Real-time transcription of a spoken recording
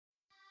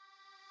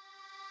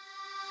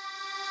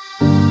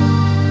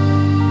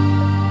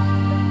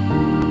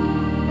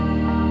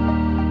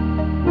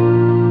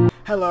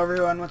Hello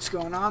everyone, what's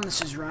going on?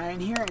 This is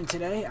Ryan here, and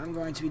today I'm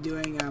going to be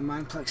doing a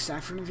Mineplex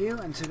staff interview,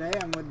 and today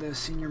I'm with the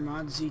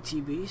Sr.Mod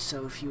ZTB,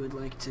 so if you would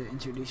like to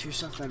introduce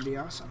yourself, that'd be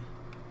awesome.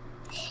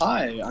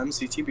 Hi, I'm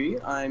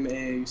ZTB. I'm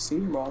a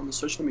senior mod on the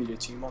social media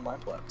team on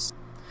Mineplex.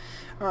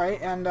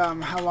 Alright, and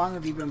how long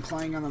have you been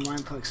playing on the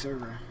Mineplex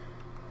server?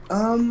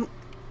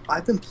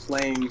 I've been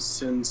playing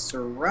since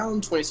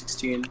around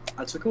 2016.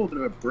 I took a little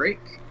bit of a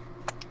break,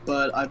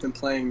 but I've been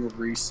playing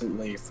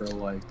recently for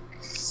like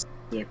 6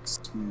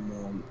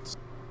 months.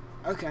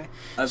 Okay.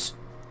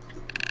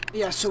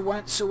 Yeah. So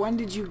when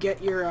did you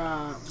get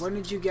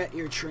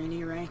your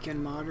trainee rank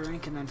and mod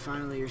rank, and then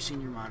finally your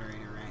senior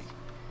moderator rank?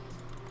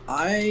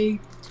 I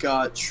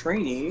got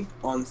trainee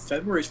on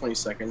February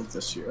 22nd of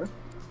this year,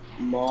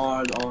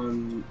 mod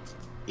on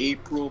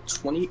April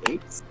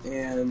 28th,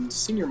 and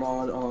senior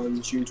mod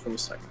on June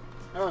 22nd.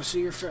 Oh, so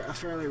you're a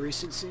fairly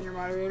recent senior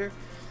moderator?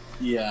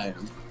 Yeah, I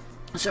am.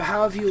 So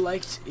how have you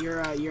liked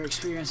your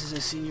experience as a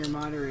senior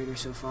moderator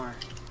so far?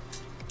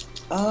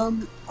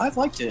 I've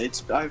liked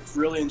it. I've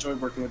really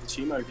enjoyed working with the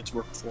team. I get to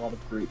work with a lot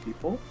of great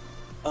people.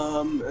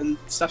 And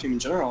staff team in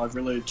general, I've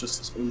really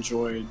just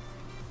enjoyed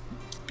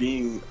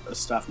being a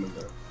staff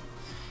member.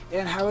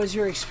 And how has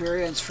your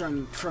experience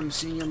from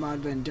senior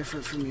mod been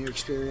different from your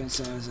experience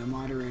as a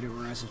moderator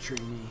or as a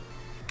trainee?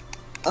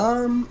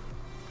 I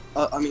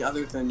mean,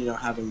 other than,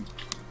 having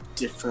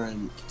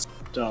different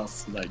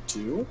stuff that I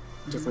do,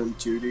 different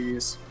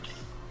duties,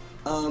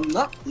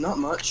 not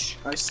much.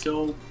 I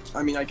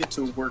get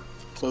to work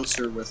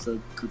closer with a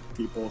group of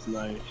people than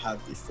I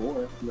have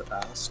before in the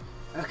past.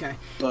 Okay.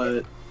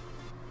 But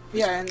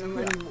yeah, and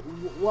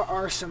what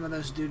are some of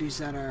those duties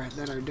that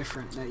are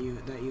different that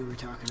you were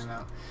talking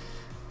about?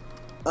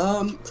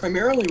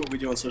 Primarily what we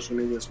do on social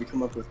media is we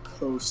come up with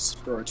posts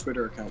for our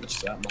Twitter account, which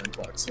is at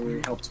Mineplex, and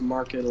we help to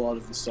market a lot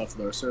of the stuff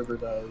that our server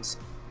does.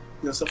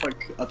 Stuff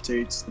like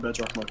updates, the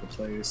Bedrock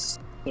Marketplace,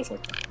 stuff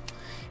like that.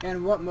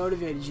 And what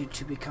motivated you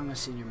to become a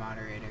senior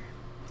moderator?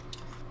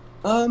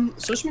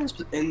 Social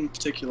media in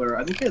particular,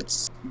 I think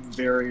it's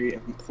very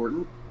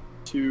important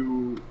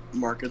to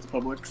market the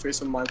public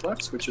face of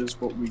Mineplex, which is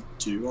what we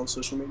do on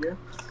social media,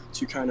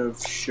 to kind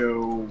of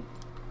show,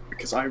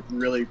 because I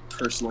really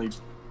personally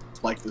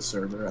like the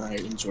server and I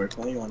enjoy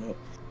playing on it,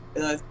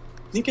 and I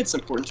think it's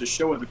important to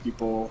show other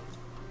people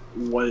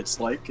what it's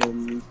like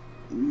and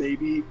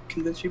maybe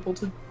convince people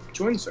to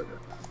join the server.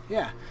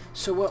 Yeah.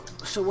 So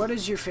what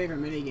is your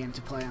favorite minigame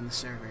to play on the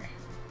server?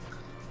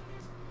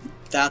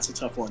 That's a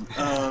tough one.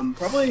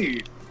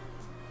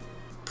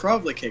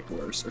 Probably Cake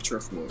Wars or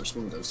Turf Wars,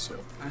 one of those two.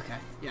 Okay.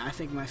 Yeah, I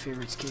think my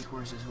favorite's Cake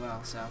Wars as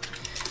well. So,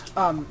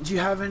 do you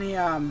have any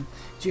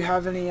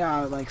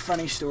like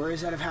funny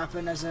stories that have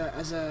happened as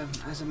a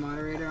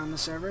moderator on the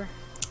server?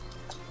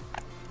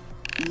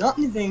 Not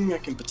anything I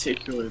can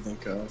particularly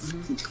think of.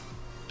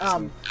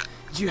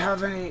 Do you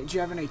have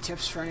any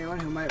tips for anyone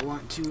who might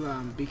want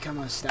to become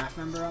a staff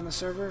member on the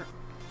server?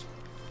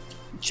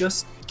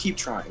 Just keep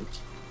trying.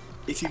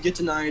 If you get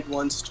denied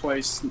once,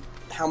 twice,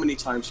 how many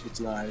times you get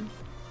denied,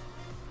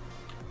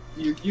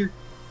 you're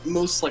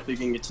most likely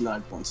going to get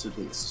denied once at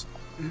least.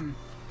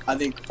 I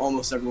think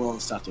almost everyone on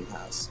the staff team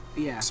has.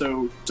 Yeah.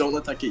 So don't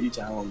let that get you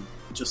down.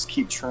 Just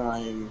keep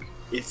trying.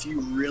 If you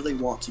really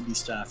want to be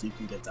staff, you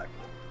can get that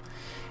goal.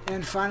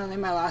 And finally,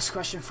 my last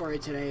question for you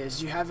today is,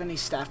 do you have any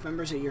staff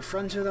members that you're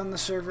friends with on the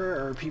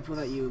server, or people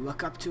that you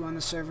look up to on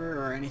the server,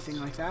 or anything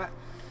like that?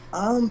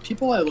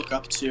 People I look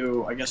up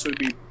to, I guess, would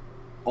be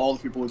all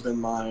the people who've been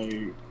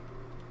my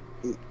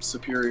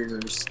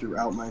superiors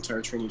throughout my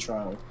entire training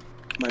trial.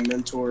 My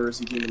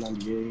mentors,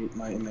 ZTB98,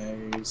 my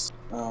MAs,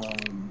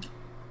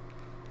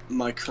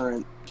 my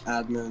current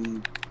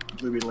admin,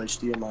 Blue Beetle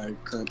HD, and my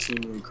current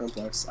team lead,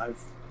 Crumplex.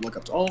 I've looked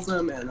up to all of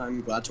them, and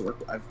I'm glad to work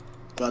with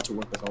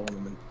all of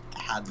them and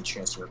had the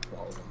chance to work with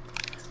all of them.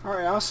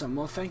 Alright, awesome.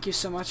 Well, thank you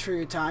so much for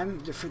your time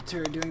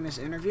for doing this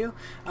interview.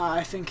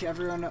 I think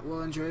everyone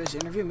will enjoy this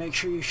interview. Make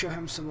sure you show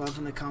him some love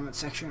in the comment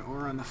section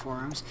or on the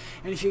forums.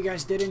 And if you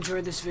guys did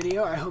enjoy this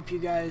video, I hope you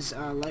guys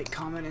like,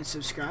 comment, and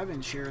subscribe,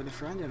 and share with a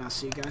friend, and I'll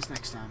see you guys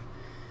next time.